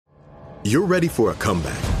You're ready for a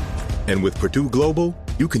comeback. And with Purdue Global,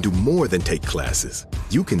 you can do more than take classes.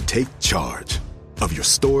 You can take charge of your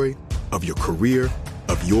story, of your career,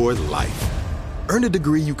 of your life. Earn a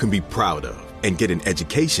degree you can be proud of and get an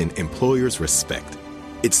education employers respect.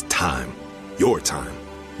 It's time, your time,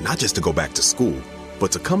 not just to go back to school,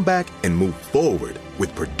 but to come back and move forward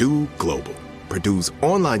with Purdue Global, Purdue's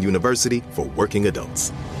online university for working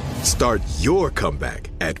adults. Start your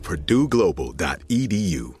comeback at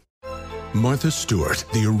purdueglobal.edu. Martha Stewart,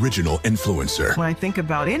 the original influencer. When I think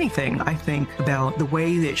about anything, I think about the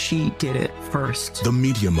way that she did it first. The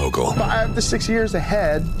media mogul. 5 to 6 years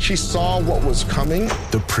ahead, she saw what was coming.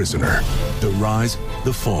 The prisoner. The rise,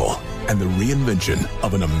 the fall, and the reinvention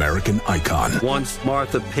of an American icon. Once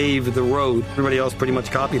Martha paved the road, everybody else pretty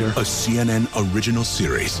much copied her. A CNN original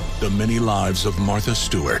series, The Many Lives of Martha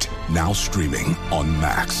Stewart, now streaming on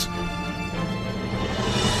Max.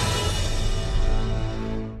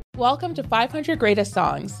 Welcome to 500 Greatest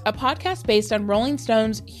Songs, a podcast based on Rolling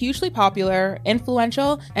Stone's hugely popular,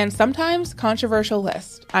 influential, and sometimes controversial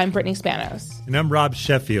list. I'm Brittany Spanos. And I'm Rob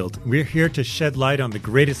Sheffield. We're here to shed light on the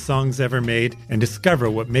greatest songs ever made and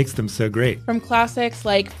discover what makes them so great. From classics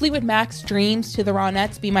like Fleetwood Mac's Dreams to the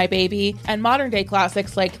Ronettes' Be My Baby, and modern-day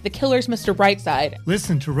classics like The Killers' Mr. Brightside.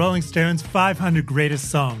 Listen to Rolling Stone's 500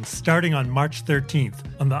 Greatest Songs starting on March 13th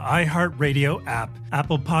on the iHeartRadio app,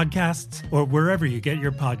 Apple Podcasts, or wherever you get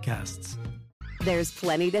your podcasts. There's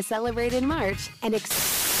plenty to celebrate in March and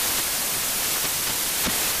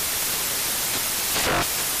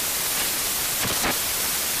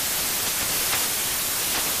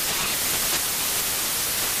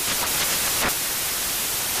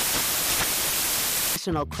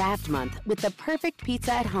National Craft Month with the perfect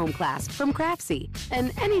pizza at home class from Craftsy.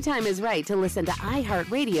 And anytime is right to listen to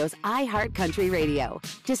iHeartRadio's iHeartCountry Radio.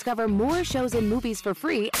 Discover more shows and movies for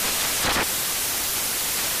free.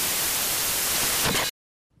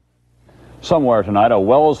 Somewhere tonight, a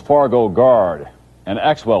Wells Fargo guard, an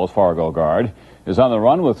ex-Wells Fargo guard, is on the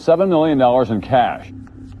run with $7 million in cash.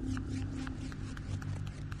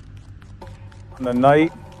 On the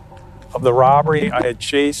night of the robbery, I had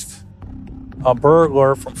chased a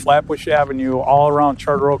burglar from Flatbush Avenue all around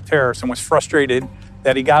Charter Oak Terrace and was frustrated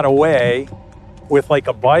that he got away with like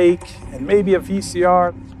a bike and maybe a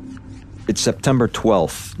VCR. It's September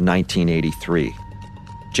 12th, 1983.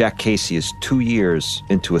 Jack Casey is 2 years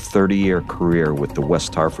into a 30-year career with the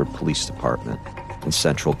West Hartford Police Department in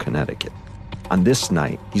central Connecticut. On this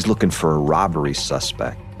night, he's looking for a robbery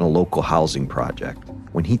suspect in a local housing project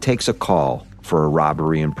when he takes a call for a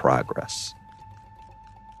robbery in progress.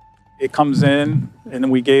 It comes in, and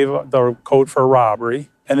we gave the code for a robbery,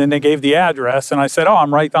 and then they gave the address, and I said,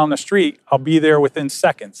 I'm right down the street. I'll be there within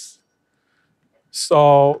seconds.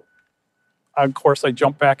 So, of course, I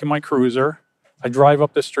jump back in my cruiser. I drive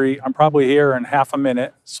up the street. I'm probably here in half a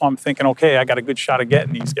minute. So I'm thinking, okay, I got a good shot of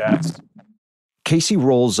getting these guys. Casey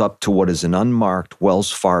rolls up to what is an unmarked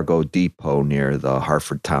Wells Fargo depot near the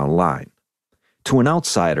Hartford town line. To an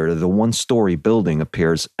outsider, the one-story building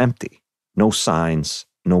appears empty. No signs,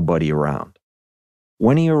 nobody around.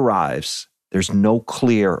 When he arrives, there's no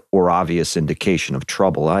clear or obvious indication of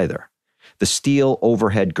trouble either. The steel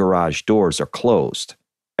overhead garage doors are closed.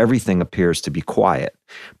 Everything appears to be quiet,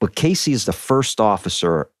 but Casey is the first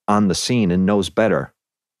officer on the scene and knows better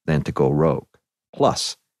than to go rogue.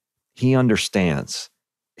 Plus, he understands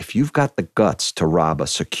if you've got the guts to rob a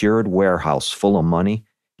secured warehouse full of money,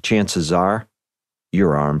 chances are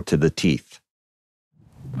you're armed to the teeth.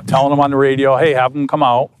 I'm telling them on the radio, hey, have them come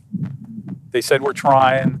out. They said we're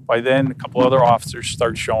trying. By then, a couple other officers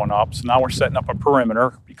start showing up. So now we're setting up a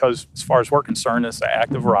perimeter because as far as we're concerned, it's an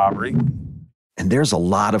active robbery. And there's a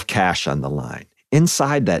lot of cash on the line.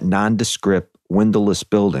 Inside that nondescript, windowless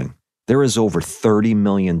building, there is over $30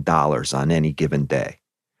 million on any given day,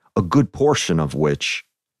 a good portion of which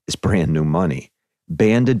is brand new money.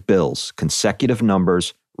 Banded bills, consecutive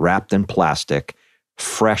numbers, wrapped in plastic,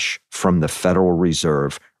 fresh from the Federal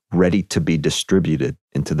Reserve, ready to be distributed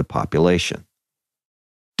into the population.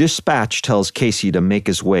 Dispatch tells Casey to make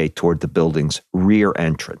his way toward the building's rear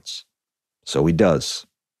entrance. So he does.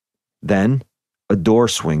 Then, a door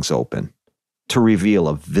swings open to reveal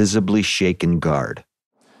a visibly shaken guard.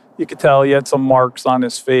 You could tell he had some marks on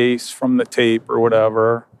his face from the tape or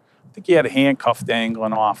whatever. I think he had a handcuff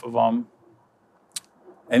dangling off of him.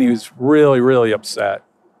 And he was really, really upset.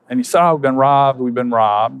 And he said, we've been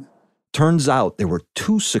robbed. Turns out there were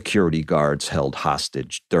 2 security guards held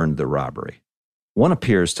hostage during the robbery. One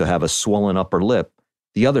appears to have a swollen upper lip.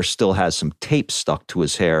 The other still has some tape stuck to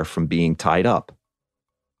his hair from being tied up.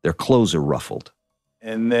 Their clothes are ruffled.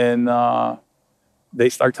 And then they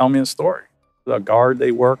start telling me a story. the guard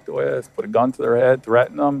they worked with, put a gun to their head,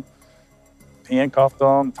 threatened them, handcuffed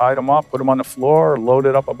them, tied them up, put them on the floor,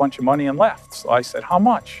 loaded up a bunch of money and left. So I said, how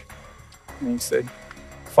much? And he said,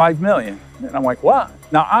 $5 million. And I'm like, what?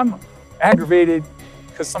 Now I'm aggravated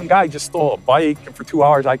because some guy just stole a bike and for 2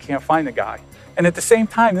 hours I can't find the guy. And at the same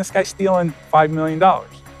time, this guy's stealing $5 million.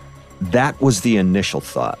 That was the initial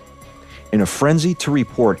thought. In a frenzy to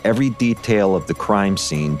report every detail of the crime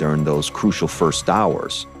scene during those crucial first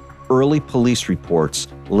hours, early police reports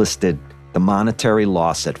listed the monetary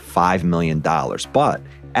loss at $5 million. But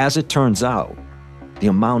as it turns out, the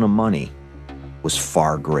amount of money was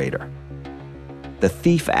far greater. The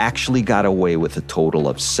thief actually got away with a total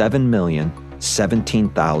of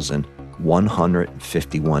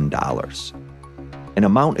 $7,017,151, an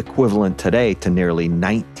amount equivalent today to nearly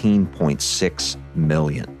 $19.6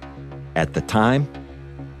 million. At the time,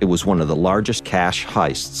 it was one of the largest cash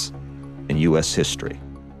heists in U.S. history.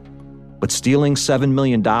 But stealing $7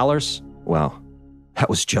 million, well, that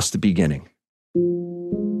was just the beginning.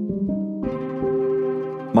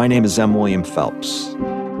 My name is M. William Phelps.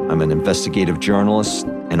 I'm an investigative journalist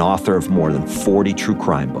and author of more than 40 true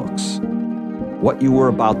crime books. What you were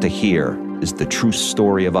about to hear is the true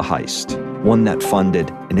story of a heist, one that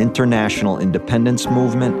funded an international independence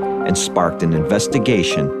movement and sparked an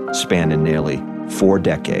investigation spanning nearly 4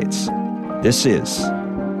 decades. This is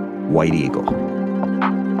White Eagle.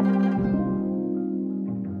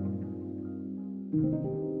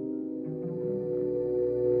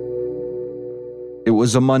 It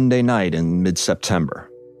was a Monday night in mid-September.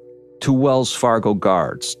 2 Wells Fargo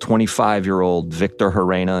guards, 25-year-old Victor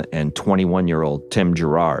Herrera and 21-year-old Tim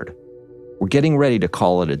Gerard, were getting ready to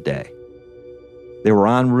call it a day. They were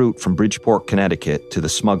en route from Bridgeport, Connecticut to the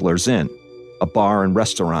Smuggler's Inn, a bar and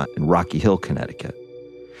restaurant in Rocky Hill, Connecticut,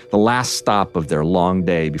 the last stop of their long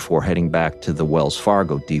day before heading back to the Wells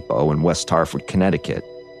Fargo depot in West Hartford, Connecticut,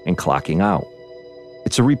 and clocking out.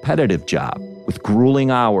 It's a repetitive job with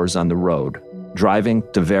grueling hours on the road, driving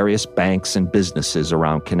to various banks and businesses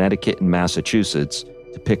around Connecticut and Massachusetts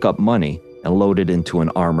to pick up money and load it into an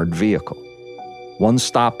armored vehicle. One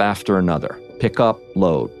stop after another, pick up,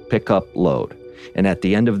 load, and at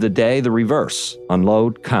the end of the day, the reverse,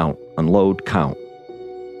 unload, count, unload, count.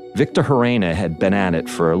 Victor Herrera had been at it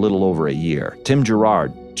for a little over a year. Tim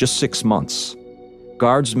Gerard, just 6 months.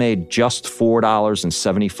 Guards made just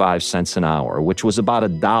 $4.75 an hour, which was about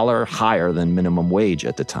 $1 higher than minimum wage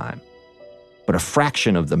at the time. But a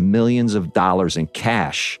fraction of the millions of dollars in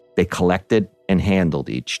cash they collected and handled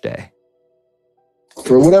each day.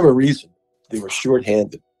 For whatever reason, they were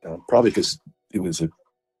shorthanded, probably because it was a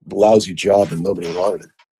lousy job and nobody wanted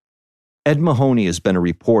it. Ed Mahoney has been a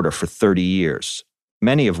reporter for 30 years,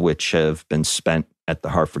 many of which have been spent at the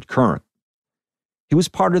Hartford Courant. He was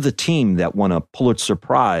part of the team that won a Pulitzer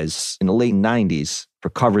Prize in the late 90s for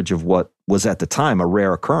coverage of what was at the time a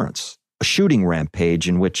rare occurrence, a shooting rampage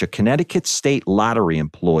in which a Connecticut State Lottery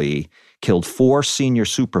employee killed 4 senior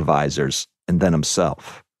supervisors and then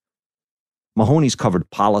himself. Mahoney's covered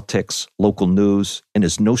politics, local news, and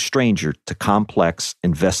is no stranger to complex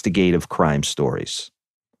investigative crime stories.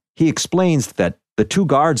 He explains that the 2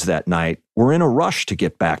 guards that night were in a rush to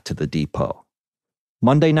get back to the depot.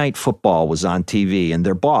 Monday Night Football was on TV, and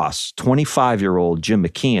their boss, 25-year-old Jim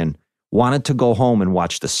McKeon, wanted to go home and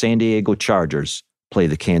watch the San Diego Chargers play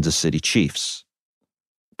the Kansas City Chiefs.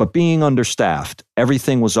 But being understaffed,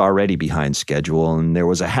 everything was already behind schedule, and there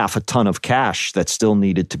was a half a ton of cash that still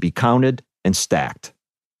needed to be counted and stacked.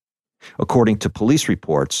 According to police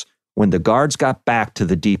reports, when the guards got back to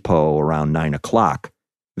the depot around 9 o'clock,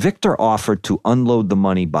 Victor offered to unload the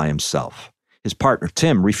money by himself. His partner,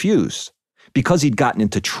 Tim, refused because he'd gotten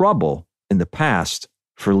into trouble in the past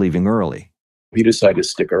for leaving early. He decided to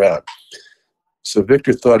stick around. So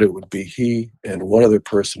Victor thought it would be he and one other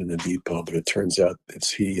person in the depot, but it turns out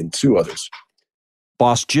it's he and 2 others.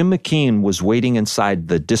 Boss Jim McKeon was waiting inside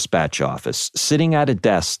the dispatch office, sitting at a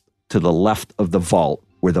desk to the left of the vault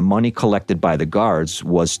where the money collected by the guards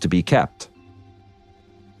was to be kept.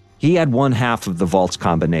 He had one half of the vault's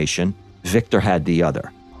combination, Victor had the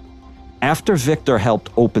other. After Victor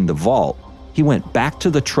helped open the vault, he went back to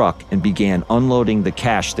the truck and began unloading the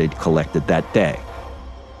cash they'd collected that day.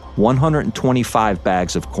 125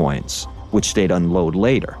 bags of coins, which they'd unload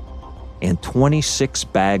later, and 26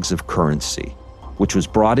 bags of currency, which was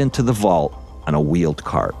brought into the vault on a wheeled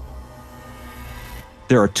cart.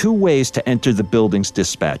 There are 2 ways to enter the building's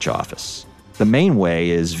dispatch office. The main way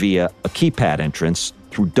is via a keypad entrance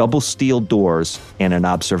through double steel doors and an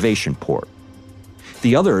observation port.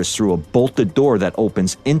 The other is through a bolted door that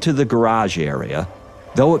opens into the garage area,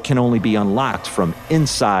 though it can only be unlocked from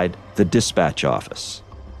inside the dispatch office.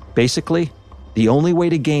 Basically, The only way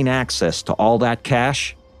to gain access to all that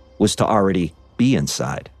cash was to already be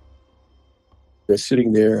inside. They're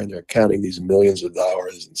sitting there and they're counting these millions of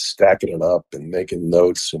dollars and stacking it up and making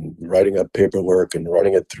notes and writing up paperwork and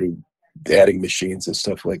running it through adding machines and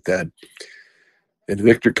stuff like that. And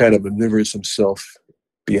Victor kind of maneuvers himself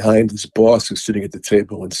behind his boss who's sitting at the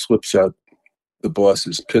table and slips out the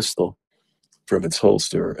boss's pistol from its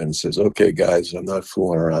holster and says, "Okay, guys, I'm not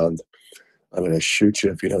fooling around. I'm going to shoot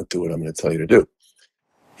you if you don't do what I'm going to tell you to do."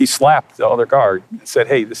 He slapped the other guard and said,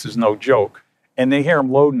 "Hey, this is no joke." And they hear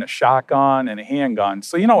him loading a shotgun and a handgun.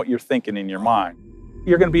 So you know what you're thinking in your mind.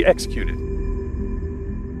 You're going to be executed.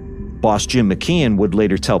 Boss Jim McKeon would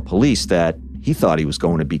later tell police that he thought he was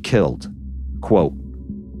going to be killed. Quote,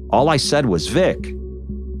 "All I said was, Vic."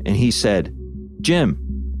 And he said, "Jim,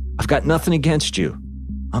 I've got nothing against you.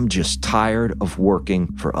 I'm just tired of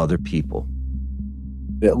working for other people."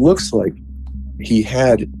 It looks like he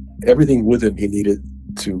had everything with him he needed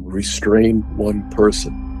to restrain one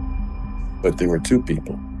person, but there were two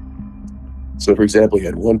people. So, for example, he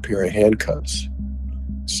had one pair of handcuffs.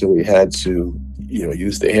 So he had to,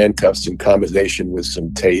 use the handcuffs in combination with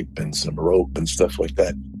some tape and some rope and stuff like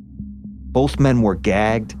that. Both men were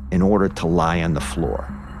gagged in order to lie on the floor.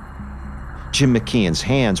 Jim McKeon's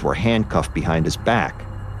hands were handcuffed behind his back.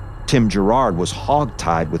 Tim Gerard was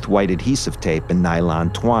hog-tied with white adhesive tape and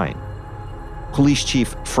nylon twine. Police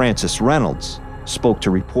Chief Francis Reynolds spoke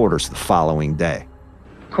to reporters the following day.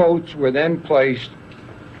 Coats were then placed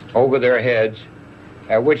over their heads,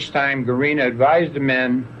 at which time Garina advised the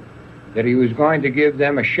men that he was going to give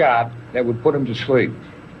them a shot that would put them to sleep.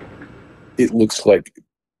 It looks like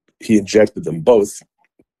he injected them both,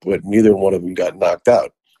 but neither one of them got knocked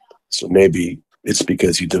out. So maybe it's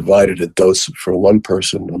because he divided a dose for one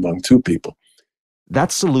person among two people.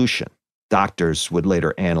 That solution, doctors would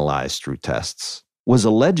later analyze through tests, was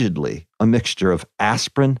allegedly a mixture of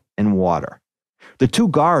aspirin and water. The two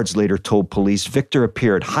guards later told police Victor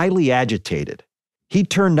appeared highly agitated. He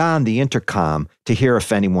turned on the intercom to hear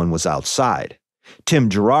if anyone was outside. Tim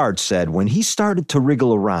Gerard said when he started to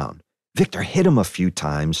wriggle around, Victor hit him a few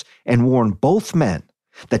times and warned both men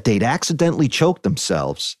that they'd accidentally choke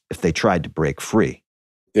themselves if they tried to break free.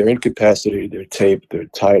 They're incapacitated, they're taped, they're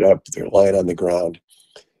tied up, they're lying on the ground,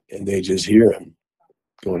 and they just hear him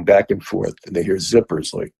going back and forth, and they hear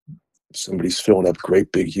zippers like somebody's filling up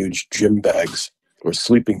great big huge gym bags or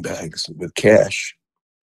sleeping bags with cash.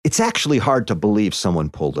 It's actually hard to believe someone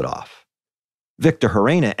pulled it off. Victor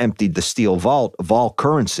Harena emptied the steel vault of all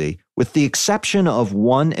currency with the exception of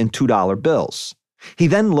 $1 and $2 bills. He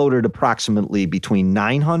then loaded approximately between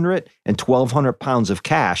 900 and 1,200 pounds of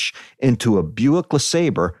cash into a Buick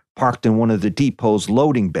LeSabre parked in one of the depot's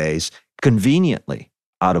loading bays, conveniently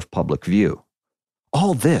out of public view.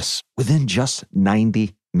 All this within just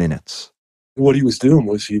 90 minutes. What he was doing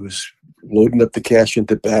was he was loading up the cash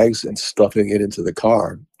into bags and stuffing it into the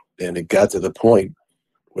car. And it got to the point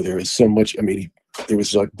where there was so much, there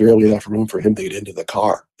was like barely enough room for him to get into the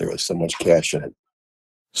car. There was so much cash in it.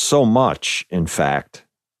 So much, in fact,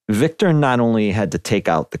 Victor not only had to take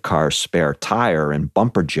out the car's spare tire and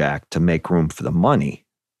bumper jack to make room for the money,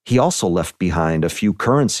 he also left behind a few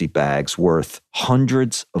currency bags worth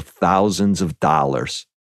hundreds of thousands of dollars.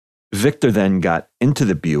 Victor then got into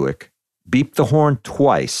the Buick, beeped the horn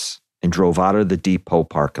twice, and drove out of the depot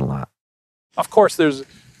parking lot. Of course, there's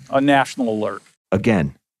a national alert.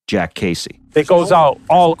 Again, Jack Casey. It goes out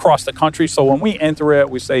all across the country. So when we enter it,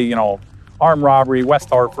 we say, armed robbery, West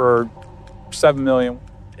Hartford, 7 million.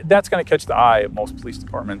 That's going to catch the eye of most police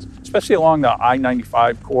departments, especially along the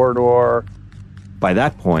I-95 corridor. By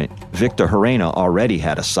that point, Victor Harena already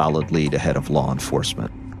had a solid lead ahead of law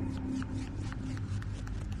enforcement.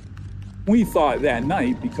 We thought that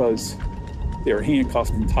night, because they were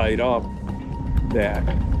handcuffed and tied up, that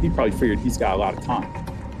he probably figured he's got a lot of time.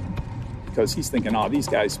 Because he's thinking, these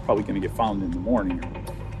guys are probably going to get found in the morning.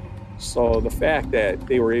 So the fact that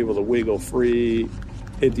they were able to wiggle free,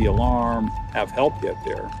 hit the alarm, have help get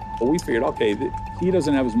there. But we figured, okay, he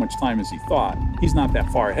doesn't have as much time as he thought. He's not that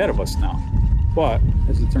far ahead of us now. But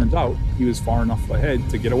as it turns out, he was far enough ahead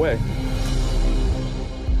to get away.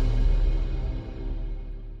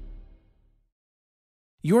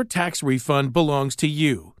 Your tax refund belongs to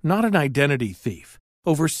you, not an identity thief.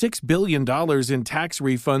 Over $6 billion in tax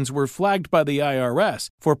refunds were flagged by the IRS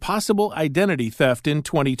for possible identity theft in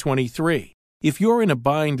 2023. If you're in a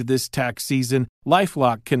bind this tax season,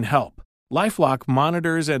 LifeLock can help. LifeLock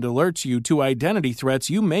monitors and alerts you to identity threats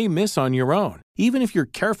you may miss on your own, even if you're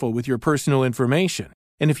careful with your personal information.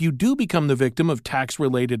 And if you do become the victim of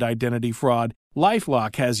tax-related identity fraud,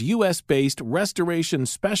 LifeLock has U.S.-based restoration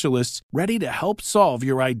specialists ready to help solve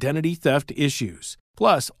your identity theft issues.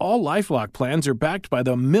 Plus, all LifeLock plans are backed by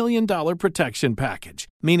the $1 Million Protection Package,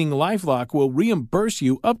 meaning LifeLock will reimburse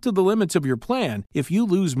you up to the limits of your plan if you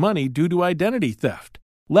lose money due to identity theft.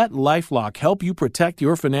 Let LifeLock help you protect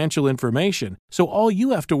your financial information, so all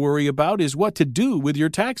you have to worry about is what to do with your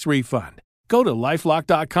tax refund. Go to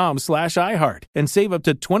LifeLock.com/iHeart and save up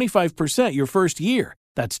to 25% your first year.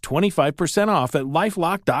 That's 25% off at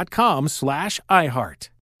LifeLock.com/iHeart.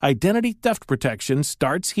 Identity theft protection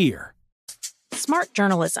starts here. Smart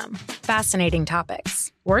journalism. Fascinating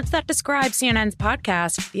topics. Words that describe CNN's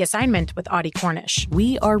podcast, The Assignment with Audie Cornish.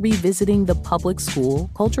 We are revisiting the public school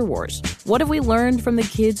culture wars. What have we learned from the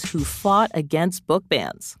kids who fought against book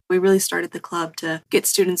bans? We really started the club to get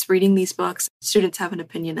students reading these books. Students have an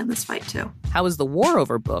opinion in this fight, too. How has the war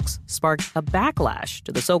over books sparked a backlash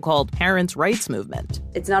to the so-called parents' rights movement?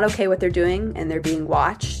 It's not okay what they're doing, and they're being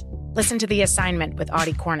watched. Listen to The Assignment with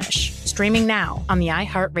Audie Cornish, streaming now on the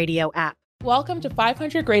iHeartRadio app. Welcome to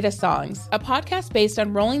 500 Greatest Songs, a podcast based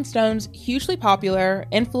on Rolling Stone's hugely popular,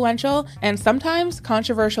 influential, and sometimes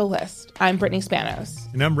controversial list. I'm Brittany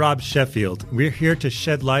Spanos. And I'm Rob Sheffield. We're here to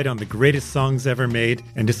shed light on the greatest songs ever made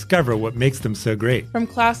and discover what makes them so great. From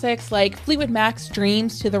classics like Fleetwood Mac's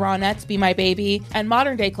Dreams to the Ronettes' Be My Baby, and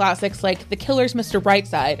modern-day classics like The Killers' Mr.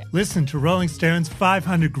 Brightside. Listen to Rolling Stone's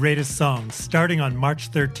 500 Greatest Songs starting on March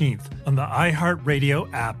 13th on the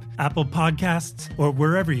iHeartRadio app, Apple Podcasts, or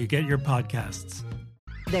wherever you get your podcasts.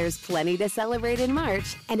 There's plenty to celebrate in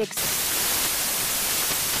March and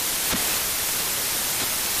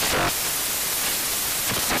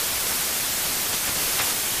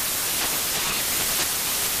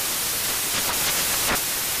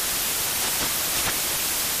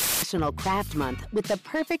National Craft Month with the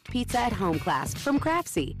perfect pizza at home class from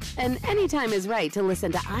Craftsy. And anytime is right to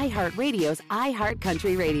listen to iHeartRadio's iHeart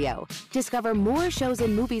Country Radio. Discover more shows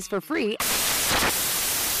and movies for free.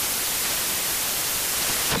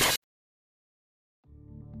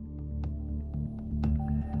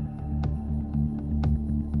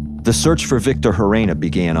 The search for Victor Herrera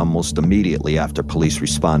began almost immediately after police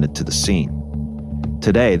responded to the scene.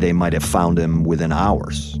 Today, they might have found him within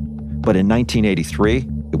hours. But in 1983,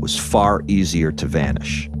 it was far easier to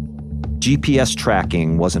vanish. GPS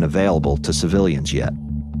tracking wasn't available to civilians yet.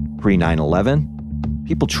 Pre-9/11,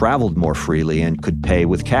 people traveled more freely and could pay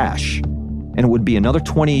with cash. And it would be another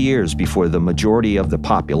 20 years before the majority of the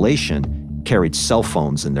population carried cell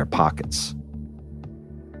phones in their pockets.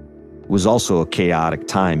 It was also a chaotic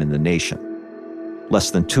time in the nation.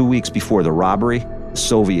 Less than 2 weeks before the robbery, the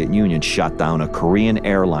Soviet Union shot down a Korean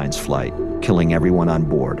Airlines flight, killing everyone on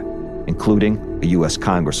board, including a U.S.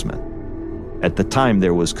 congressman. At the time,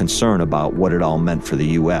 there was concern about what it all meant for the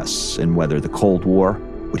U.S. and whether the Cold War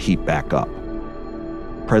would heat back up.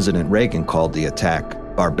 President Reagan called the attack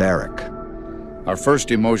barbaric. Our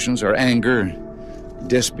first emotions are anger,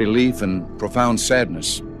 disbelief, and profound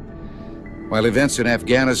sadness. While events in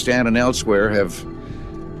Afghanistan and elsewhere have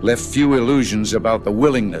left few illusions about the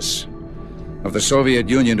willingness of the Soviet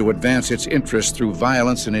Union to advance its interests through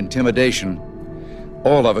violence and intimidation,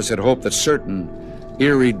 all of us had hoped that certain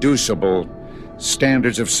irreducible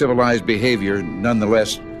standards of civilized behavior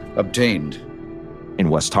nonetheless obtained. In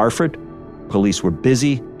West Hartford, police were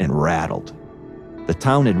busy and rattled. The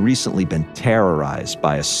town had recently been terrorized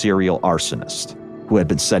by a serial arsonist who had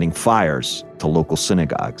been setting fires to local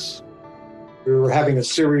synagogues. We were having a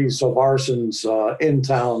series of arsons in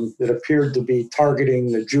town that appeared to be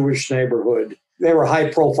targeting the Jewish neighborhood. They were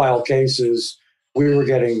high-profile cases. We were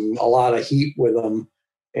getting a lot of heat with them,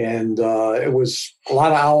 and it was a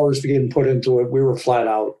lot of hours getting put into it. We were flat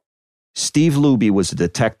out. Steve Luby was a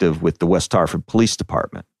detective with the West Hartford Police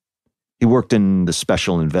Department. He worked in the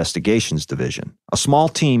Special Investigations Division, a small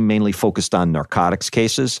team mainly focused on narcotics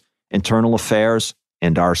cases, internal affairs,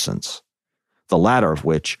 and arsons, the latter of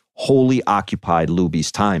which wholly occupied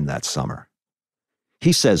Luby's time that summer.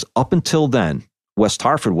 He says up until then, West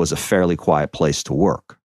Hartford was a fairly quiet place to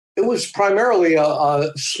work. It was primarily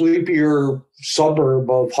a sleepier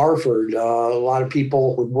suburb of Hartford. A lot of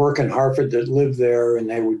people would work in Hartford that lived there, and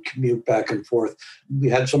they would commute back and forth. We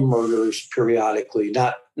had some murders periodically,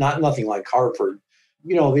 not nothing like Hartford.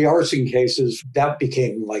 You know, the arson cases, that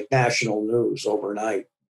became like national news overnight.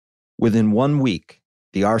 Within 1 week,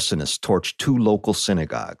 the arsonist torched 2 local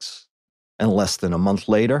synagogues. And less than a month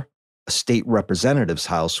later, a state representative's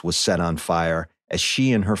house was set on fire as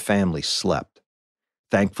she and her family slept.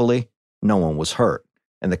 Thankfully, no one was hurt,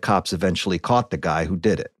 and the cops eventually caught the guy who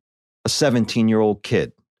did it, a 17-year-old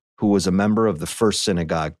kid who was a member of the first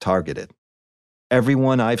synagogue targeted.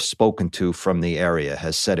 Everyone I've spoken to from the area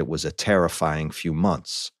has said it was a terrifying few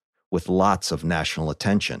months, with lots of national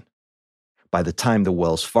attention. By the time the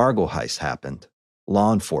Wells Fargo heist happened,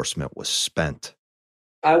 law enforcement was spent.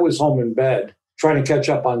 I was home in bed, trying to catch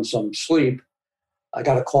up on some sleep. I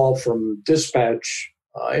got a call from dispatch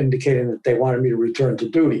indicating that they wanted me to return to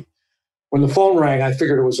duty. When the phone rang, I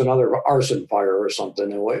figured it was another arson fire or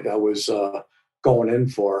something I was going in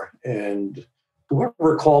for. And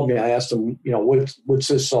whoever called me, I asked them, what's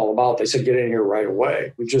this all about? They said, get in here right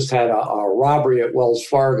away. We just had a robbery at Wells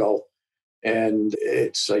Fargo, and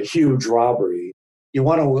it's a huge robbery. You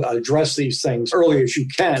want to address these things early as you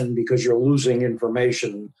can because you're losing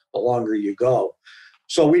information the longer you go.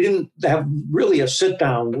 So we didn't have really a sit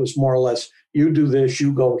down. It was more or less, you do this,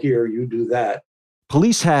 you go here, you do that.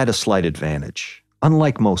 Police had a slight advantage.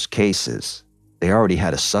 Unlike most cases, they already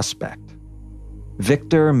had a suspect.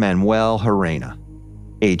 Victor Manuel Herrera,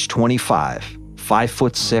 age 25,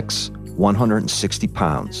 5'6", 160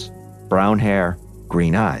 pounds, brown hair,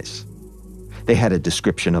 green eyes. They had a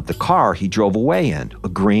description of the car he drove away in, a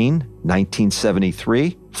green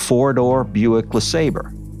 1973 four-door Buick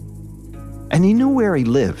LeSabre. And he knew where he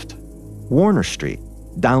lived, Warner Street,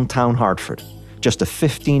 downtown Hartford, just a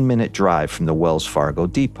 15-minute drive from the Wells Fargo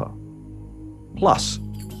depot. Plus,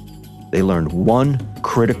 they learned one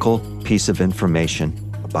critical piece of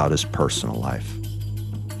information about his personal life.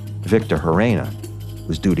 Victor Herrera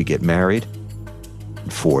was due to get married in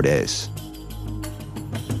 4 days.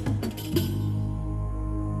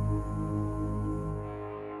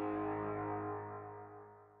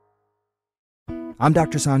 I'm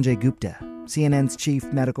Dr. Sanjay Gupta, CNN's chief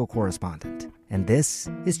medical correspondent, and this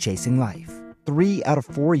is Chasing Life. 3 out of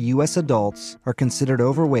 4 U.S. adults are considered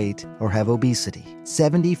overweight or have obesity,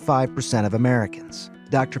 75% of Americans.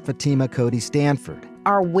 Dr. Fatima Cody Stanford.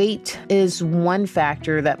 Our weight is one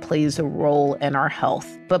factor that plays a role in our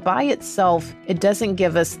health, but by itself, it doesn't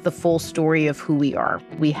give us the full story of who we are.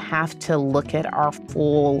 We have to look at our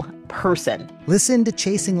full person. Listen to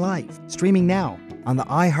Chasing Life, streaming now on the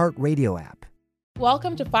iHeartRadio app.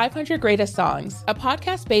 Welcome to 500 Greatest Songs, a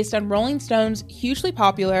podcast based on Rolling Stone's hugely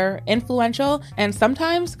popular, influential, and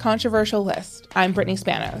sometimes controversial list. I'm Brittany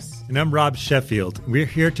Spanos. And I'm Rob Sheffield. We're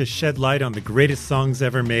here to shed light on the greatest songs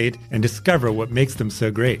ever made and discover what makes them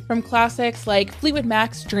so great. From classics like Fleetwood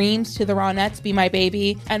Mac's Dreams to the Ronettes' Be My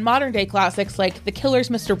Baby, and modern-day classics like The Killer's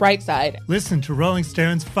Mr. Brightside. Listen to Rolling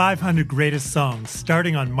Stone's 500 Greatest Songs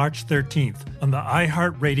starting on March 13th on the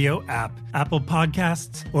iHeartRadio app, Apple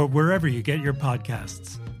Podcasts, or wherever you get your podcasts.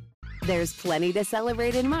 There's plenty to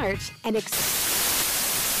celebrate in March and National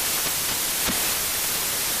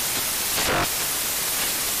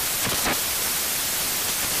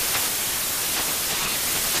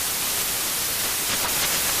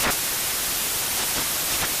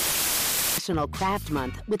Craft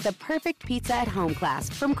Month with the perfect pizza at home class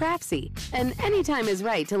from Craftsy. And anytime is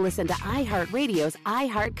right to listen to iHeartRadio's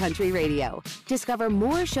iHeart Country Radio. Discover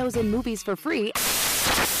more shows and movies for free.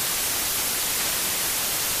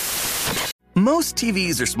 Most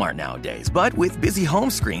TVs are smart nowadays, but with busy home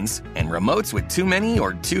screens and remotes with too many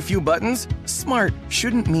or too few buttons, smart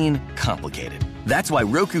shouldn't mean complicated. That's why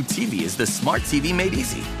Roku TV is the smart TV made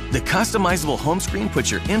easy. The customizable home screen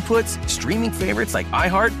puts your inputs, streaming favorites like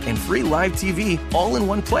iHeart, and free live TV all in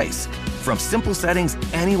one place. From simple settings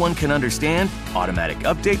anyone can understand, automatic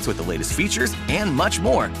updates with the latest features, and much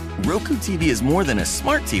more, Roku TV is more than a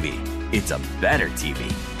smart TV. It's a better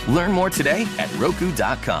TV. Learn more today at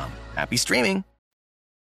Roku.com. Happy streaming.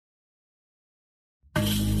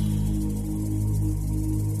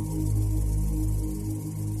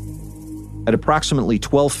 At approximately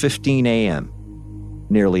 12:15 a.m.,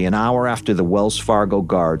 nearly an hour after the Wells Fargo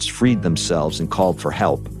guards freed themselves and called for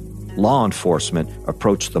help, law enforcement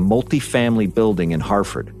approached the multifamily building in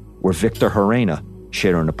Hartford, where Victor Herrera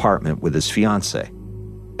shared an apartment with his fiancée.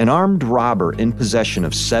 An armed robber in possession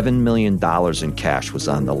of $7 million in cash was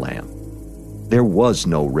on the lam. There was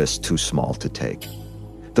no risk too small to take.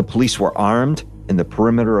 The police were armed and the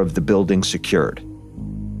perimeter of the building secured.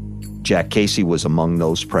 Jack Casey was among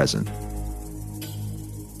those present.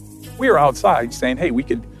 We were outside saying, hey, we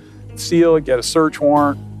could seal it, get a search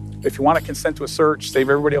warrant. If you want to consent to a search, save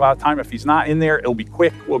everybody a lot of time. If he's not in there, it'll be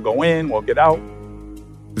quick. We'll go in, we'll get out.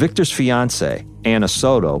 Victor's fiancée, Anna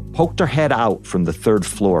Soto, poked her head out from the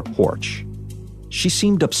third-floor porch. She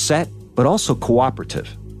seemed upset, but also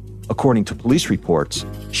cooperative. According to police reports,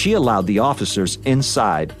 she allowed the officers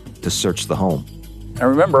inside to search the home. I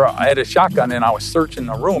remember I had a shotgun and I was searching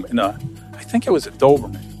the room, and I think it was a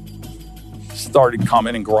Doberman started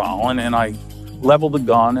coming and growling, and I leveled the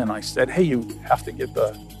gun and I said, hey, you have to get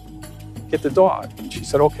the dog. And she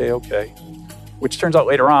said, okay. which turns out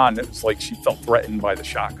later on, it was like she felt threatened by the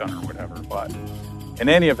shotgun or whatever. But in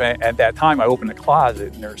any event, at that time, I opened the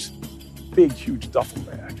closet and there's a big, huge duffel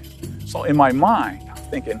bag. So in my mind, I'm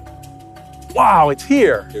thinking, wow, it's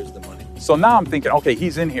here. Here's the money. So now I'm thinking, okay,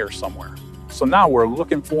 he's in here somewhere. So now we're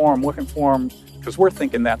looking for him, because we're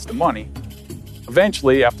thinking that's the money.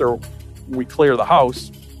 Eventually, after we clear the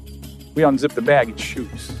house, we unzip the bag, it's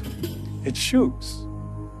shoes. It's shoes.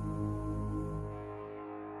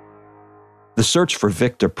 The search for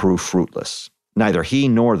Victor proved fruitless. Neither he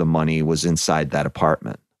nor the money was inside that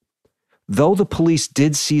apartment. Though the police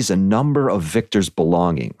did seize a number of Victor's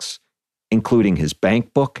belongings, including his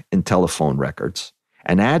bank book and telephone records,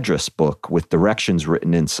 an address book with directions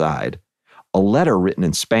written inside, a letter written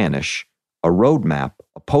in Spanish, a road map,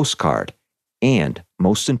 a postcard, and,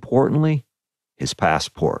 most importantly, his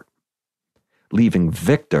passport, leaving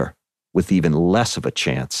Victor with even less of a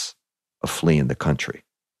chance of fleeing the country.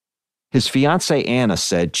 His fiancée Anna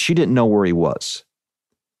said she didn't know where he was.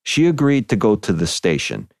 She agreed to go to the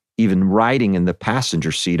station, even riding in the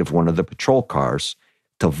passenger seat of one of the patrol cars,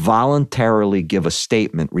 to voluntarily give a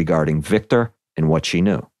statement regarding Victor and what she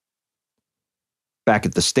knew. Back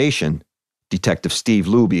at the station, Detective Steve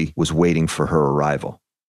Luby was waiting for her arrival.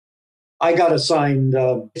 I got assigned,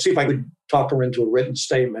 see if I could talk her into a written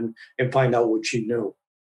statement and find out what she knew.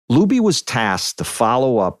 Luby was tasked to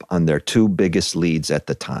follow up on their two biggest leads at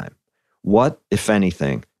the time. What, if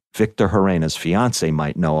anything, Victor Herena's fiancé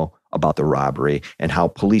might know about the robbery and how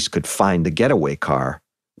police could find the getaway car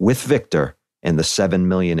with Victor and the $7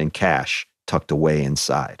 million in cash tucked away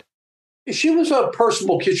inside. She was a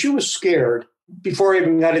personable kid. She was scared. Before I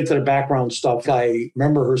even got into the background stuff, I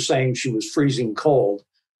remember her saying she was freezing cold.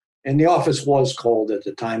 And the office was cold at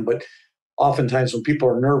the time, but oftentimes when people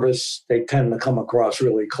are nervous, they tend to come across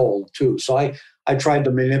really cold too. So I tried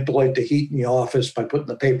to manipulate the heat in the office by putting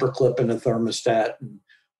the paper clip in the thermostat and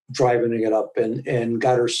driving it up and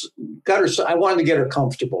got her. I wanted to get her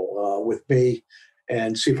comfortable with me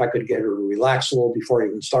and see if I could get her to relax a little before I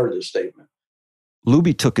even started the statement.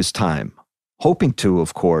 Luby took his time, hoping to,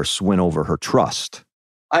 of course, win over her trust.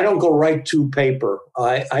 I don't go right to paper.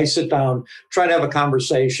 I sit down, try to have a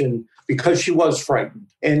conversation because she was frightened.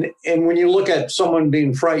 And when you look at someone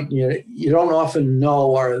being frightened, you don't often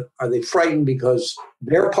know, are they frightened because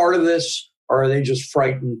they're part of this, or are they just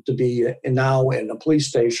frightened to be now in a police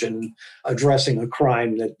station addressing a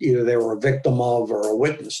crime that either they were a victim of or a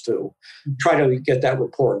witness to? Try to get that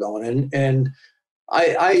rapport going. And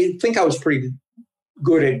I think I was pretty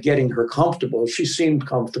good at getting her comfortable. She seemed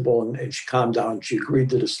comfortable and she calmed down. She agreed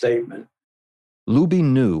to the statement. Luby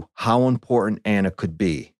knew how important Anna could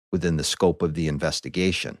be within the scope of the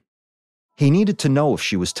investigation. He needed to know if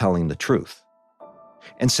she was telling the truth,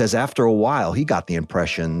 and says after a while he got the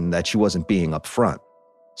impression that she wasn't being upfront,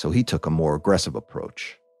 so he took a more aggressive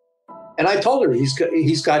approach. And I told her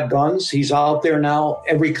he's got guns. He's out there now.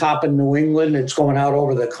 Every cop in New England, it's going out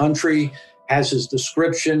over the country, has his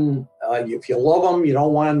description. If you love him, you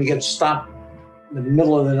don't want him to get stopped in the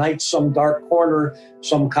middle of the night, some dark corner,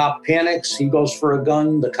 some cop panics, he goes for a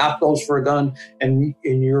gun, the cop goes for a gun, and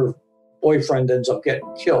your boyfriend ends up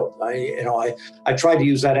getting killed. I tried to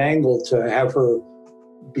use that angle to have her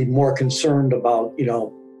be more concerned about,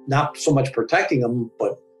 not so much protecting him,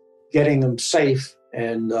 but getting him safe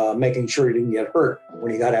and making sure he didn't get hurt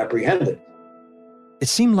when he got apprehended. It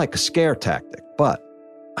seemed like a scare tactic, but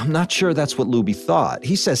I'm not sure that's what Luby thought.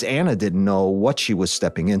 He says Anna didn't know what she was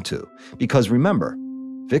stepping into. Because remember,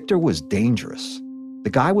 Victor was dangerous. The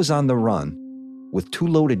guy was on the run with 2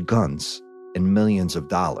 loaded guns and millions of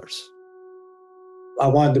dollars. I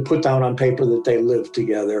wanted to put down on paper that they lived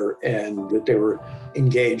together and that they were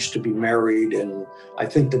engaged to be married. And I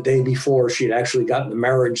think the day before she'd actually gotten the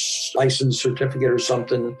marriage license certificate or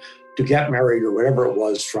something to get married or whatever it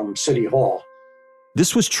was from City Hall.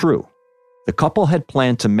 This was true. The couple had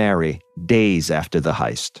planned to marry days after the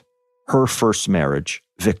heist. Her first marriage,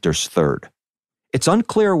 Victor's third. It's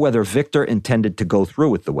unclear whether Victor intended to go through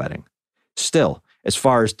with the wedding. Still, as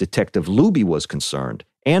far as Detective Luby was concerned,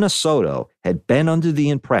 Anna Soto had been under the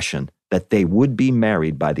impression that they would be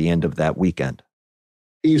married by the end of that weekend.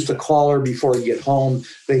 He used to call her before he'd get home.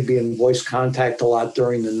 They'd be in voice contact a lot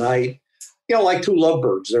during the night. Like two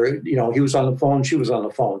lovebirds. He was on the phone, she was on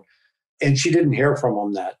the phone. And she didn't hear from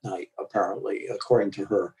him that night, apparently, according to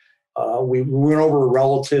her. We went over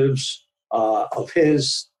relatives of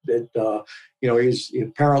his that, he's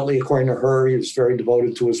apparently, according to her, he was very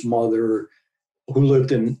devoted to his mother, who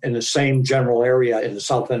lived in the same general area in the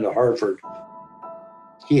south end of Hartford.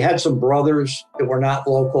 He had some brothers that were not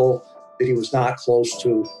local, that he was not close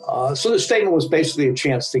to. So the statement was basically a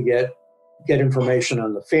chance to get get information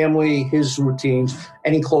on the family, his routines,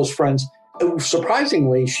 any close friends.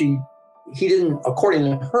 Surprisingly, he didn't, according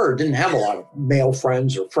to her, didn't have a lot of male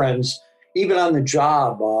friends or friends. Even on the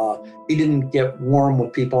job, he didn't get warm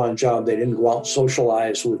with people on the job. They didn't go out and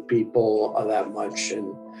socialize with people that much.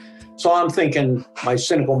 And so I'm thinking, my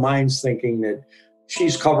cynical mind's thinking that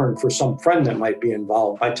she's covering for some friend that might be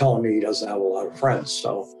involved by telling me he doesn't have a lot of friends.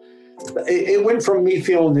 So it went from me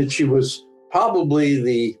feeling that she was probably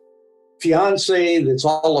the fiance that's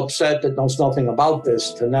all upset that knows nothing about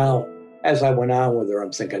this to now, as I went on with her,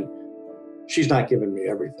 I'm thinking, she's not giving me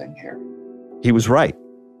everything here. He was right.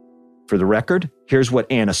 For the record, here's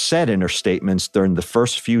what Anna said in her statements during the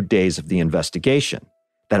first few days of the investigation,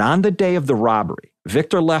 that on the day of the robbery,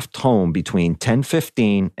 Victor left home between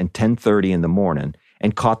 10:15 and 10:30 in the morning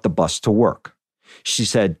and caught the bus to work. She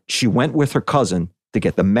said she went with her cousin to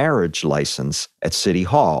get the marriage license at City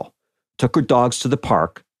Hall, took her dogs to the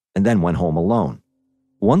park, and then went home alone.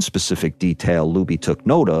 One specific detail Luby took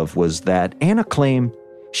note of was that Anna claimed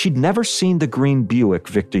she'd never seen the green Buick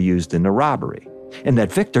Victor used in the robbery, and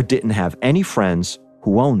that Victor didn't have any friends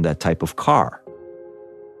who owned that type of car.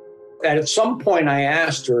 At some point, I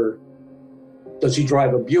asked her, does he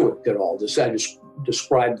drive a Buick at all? I just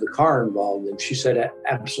described the car involved, and she said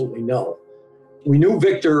absolutely no. We knew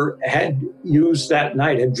Victor had used that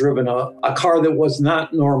night, had driven a car that was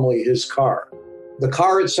not normally his car. The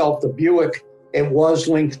car itself, the Buick, it was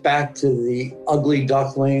linked back to the Ugly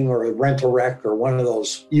Duckling or a Rent-A-Wreck or one of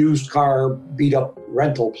those used car beat-up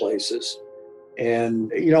rental places. And,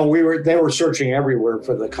 they were searching everywhere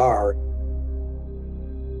for the car.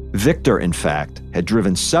 Victor, in fact, had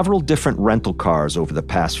driven several different rental cars over the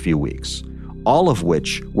past few weeks, all of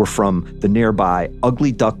which were from the nearby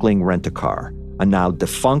Ugly Duckling Rent-A-Car, a now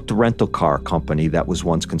defunct rental car company that was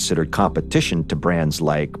once considered competition to brands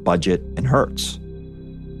like Budget and Hertz.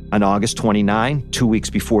 On August 29, 2 weeks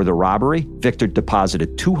before the robbery, Victor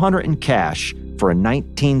deposited $200 in cash for a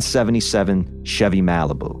 1977 Chevy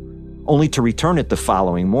Malibu, only to return it the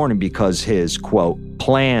following morning because his, quote,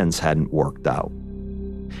 plans hadn't worked out.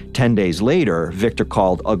 10 days later, Victor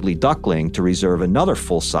called Ugly Duckling to reserve another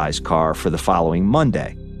full-size car for the following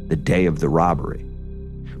Monday, the day of the robbery.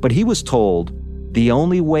 But he was told the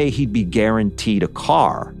only way he'd be guaranteed a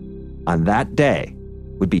car on that day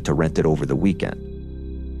would be to rent it over the weekend.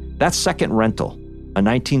 That second rental, a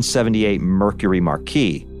 1978 Mercury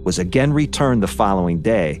Marquis, was again returned the following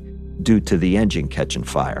day due to the engine catching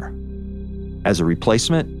fire. As a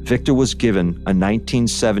replacement, Victor was given a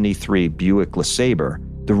 1973 Buick LeSabre,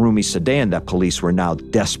 the roomy sedan that police were now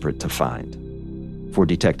desperate to find. For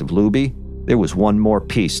Detective Luby, there was one more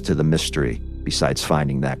piece to the mystery besides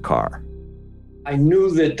finding that car. I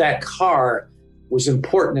knew that car was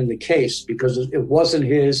important in the case because it wasn't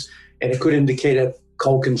his, and it could indicate a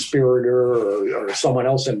co-conspirator or someone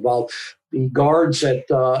else involved. The guards at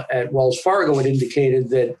Wells Fargo had indicated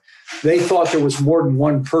that they thought there was more than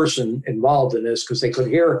one person involved in this because they could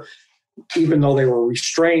hear, even though they were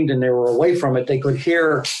restrained and they were away from it, they could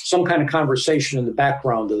hear some kind of conversation in the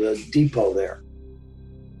background of the depot there.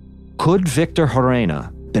 Could Victor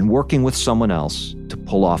Horena been working with someone else to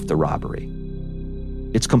pull off the robbery?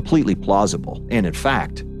 It's completely plausible, and in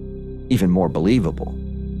fact, even more believable.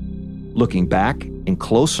 Looking back and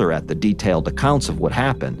closer at the detailed accounts of what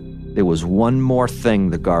happened, there was one more thing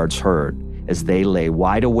the guards heard as they lay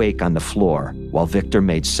wide awake on the floor while Victor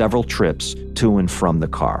made several trips to and from the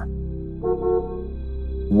car.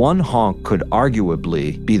 One honk could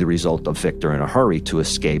arguably be the result of Victor in a hurry to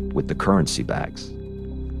escape with the currency bags.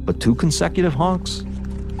 But 2 consecutive honks?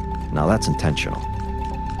 Now that's intentional.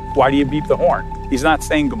 Why do you beep the horn? He's not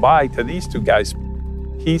saying goodbye to these 2 guys.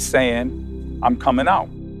 He's saying, I'm coming out.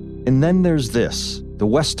 And then there's this. The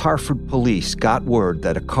West Hartford police got word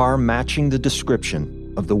that a car matching the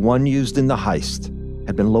description of the one used in the heist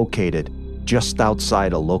had been located just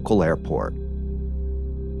outside a local airport.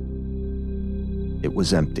 It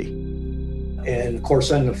was empty. And of course,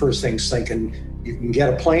 then the first thing's thinking, you can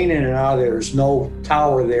get a plane in and out of there. There's no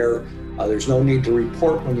tower there. There's no need to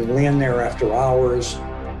report when you land there after hours.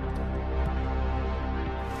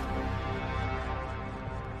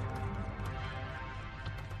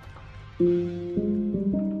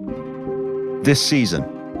 This season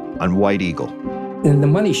on White Eagle. And the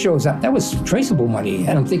money shows up. That was traceable money.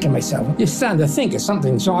 And I'm thinking to myself, you're starting to think of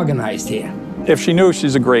something's organized here. If she knew,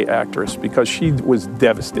 she's a great actress because she was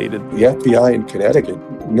devastated. The FBI in Connecticut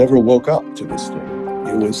never woke up to this thing.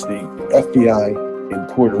 It was the FBI in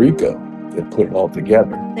Puerto Rico and put it all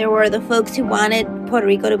together. There were the folks who wanted Puerto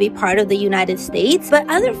Rico to be part of the United States, but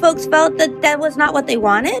other folks felt that that was not what they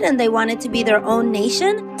wanted, and they wanted to be their own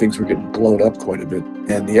nation. Things were getting blown up quite a bit,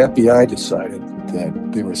 and the FBI decided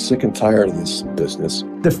that they were sick and tired of this business.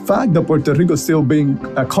 The fact that Puerto Rico still being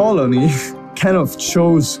a colony kind of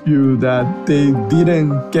shows you that they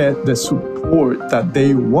didn't get the support that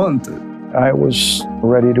they wanted. I was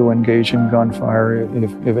ready to engage in gunfire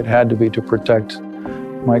if it had to be to protect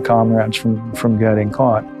my comrades from getting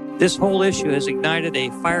caught. This whole issue has ignited a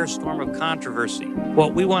firestorm of controversy.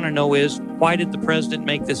 What we want to know is, why did the president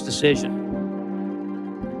make this decision?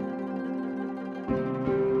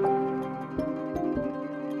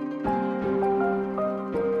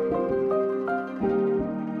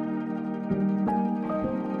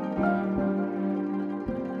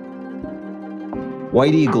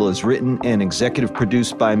 White Eagle is written and executive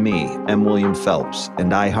produced by me, M. William Phelps,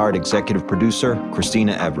 and iHeart executive producer,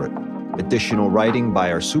 Christina Everett. Additional writing by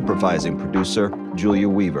our supervising producer, Julia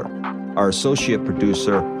Weaver. Our associate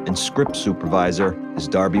producer and script supervisor is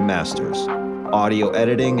Darby Masters. Audio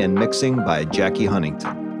editing and mixing by Jackie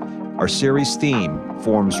Huntington. Our series theme,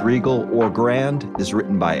 Forms Regal or Grand, is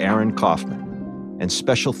written by Aaron Kaufman. And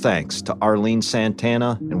special thanks to Arlene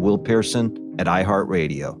Santana and Will Pearson at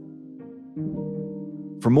iHeartRadio.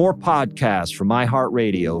 For more podcasts from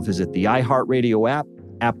iHeartRadio, visit the iHeartRadio app,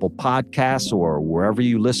 Apple Podcasts, or wherever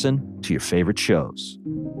you listen to your favorite shows.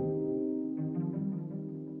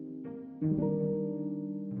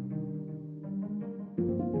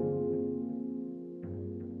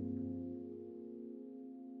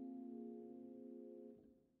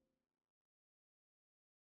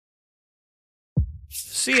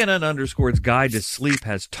 CNN Underscored's Guide to Sleep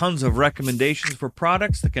has tons of recommendations for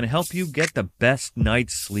products that can help you get the best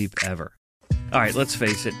night's sleep ever. All right, let's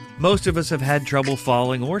face it, most of us have had trouble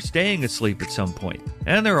falling or staying asleep at some point,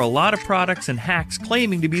 and there are a lot of products and hacks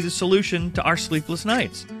claiming to be the solution to our sleepless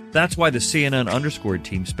nights. That's why the CNN Underscored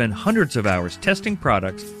team spend hundreds of hours testing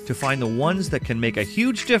products to find the ones that can make a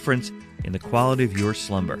huge difference in the quality of your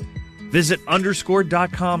slumber. Visit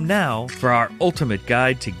underscored.com now for our ultimate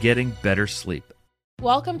guide to getting better sleep.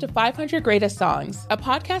 Welcome to 500 Greatest Songs, a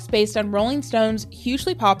podcast based on Rolling Stone's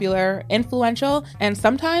hugely popular, influential, and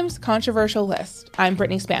sometimes controversial list. I'm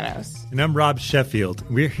Brittany Spanos. And I'm Rob Sheffield.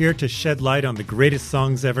 We're here to shed light on the greatest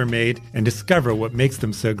songs ever made and discover what makes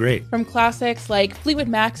them so great. From classics like Fleetwood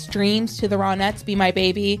Mac's Dreams to the Ronettes' Be My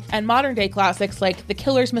Baby, and modern-day classics like The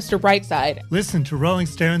Killers' Mr. Brightside. Listen to Rolling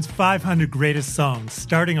Stone's 500 Greatest Songs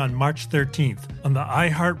starting on March 13th on the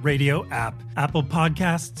iHeartRadio app, Apple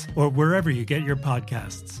Podcasts, or wherever you get your podcasts.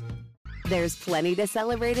 There's plenty to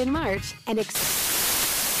celebrate in March and National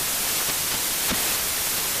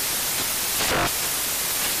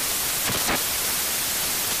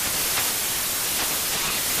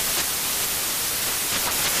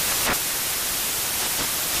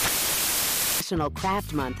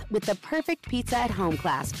Craft Month with the perfect pizza at home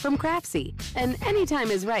class from Craftsy. And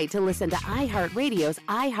anytime is right to listen to iHeartRadio's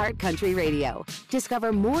iHeart Country Radio.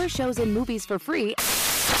 Discover more shows and movies for free.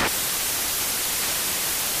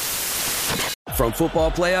 From football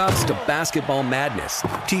playoffs to basketball madness,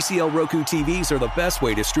 TCL Roku TVs are the best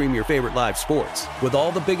way to stream your favorite live sports. With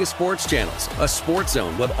all the biggest sports channels, a sports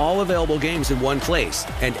zone with all available games in one place,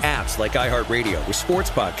 and apps like iHeartRadio with sports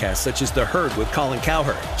podcasts such as The Herd with Colin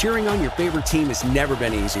Cowherd. Cheering on your favorite team has never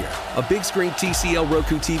been easier. A big screen TCL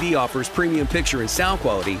Roku TV offers premium picture and sound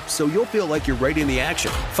quality, so you'll feel like you're right in the action.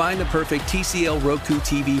 Find the perfect TCL Roku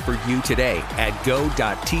TV for you today at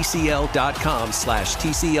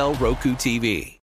go.tcl.com/TCL Roku TV.